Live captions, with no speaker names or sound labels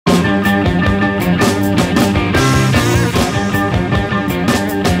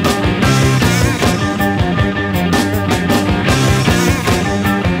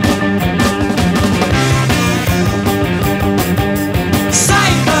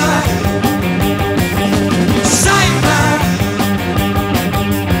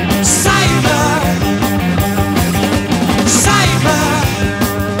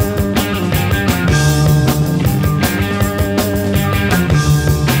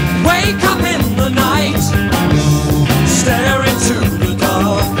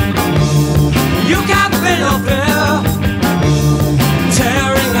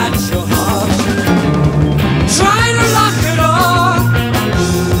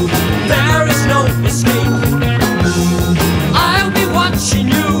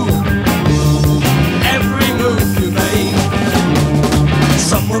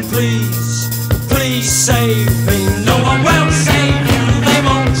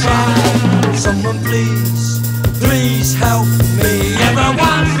Someone please, please help me.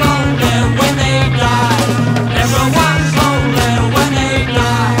 Everyone's lonely when they die. Everyone's lonely when they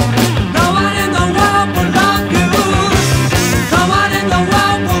die. No one in the world will love you. No one in the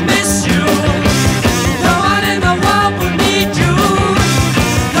world will miss you. No one in the world will need you.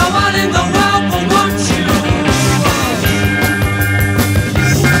 No one in the world will want you.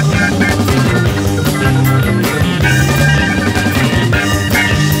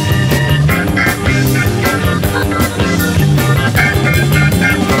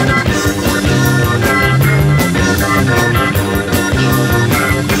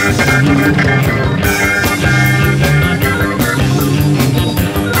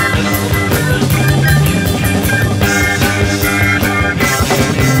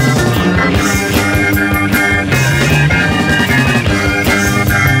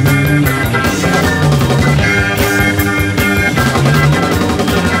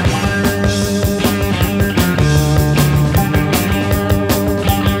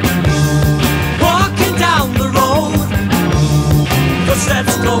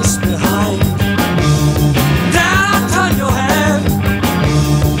 Footsteps close behind. Down, turn your head.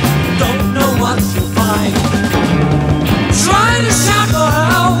 Don't know what you'll find. Try to shout for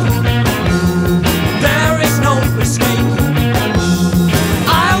help. There is no escape.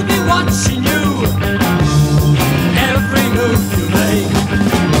 I'll be watching you. Every move you make.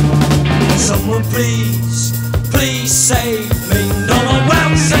 Someone please, please save me. No